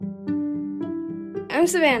I'm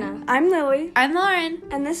Savannah. I'm Lily. I'm Lauren.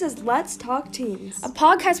 And this is Let's Talk Teens, a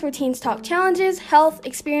podcast where teens talk challenges, health,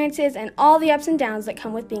 experiences, and all the ups and downs that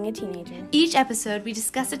come with being a teenager. Each episode, we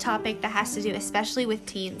discuss a topic that has to do especially with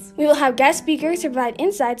teens. We will have guest speakers to provide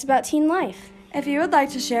insights about teen life. If you would like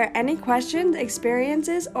to share any questions,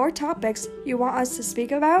 experiences, or topics you want us to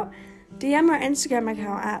speak about, DM our Instagram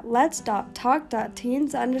account at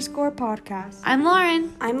lets.talk.teens_podcast. I'm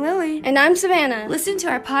Lauren. I'm Lily. And I'm Savannah. Listen to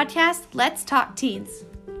our podcast, Let's Talk Teens.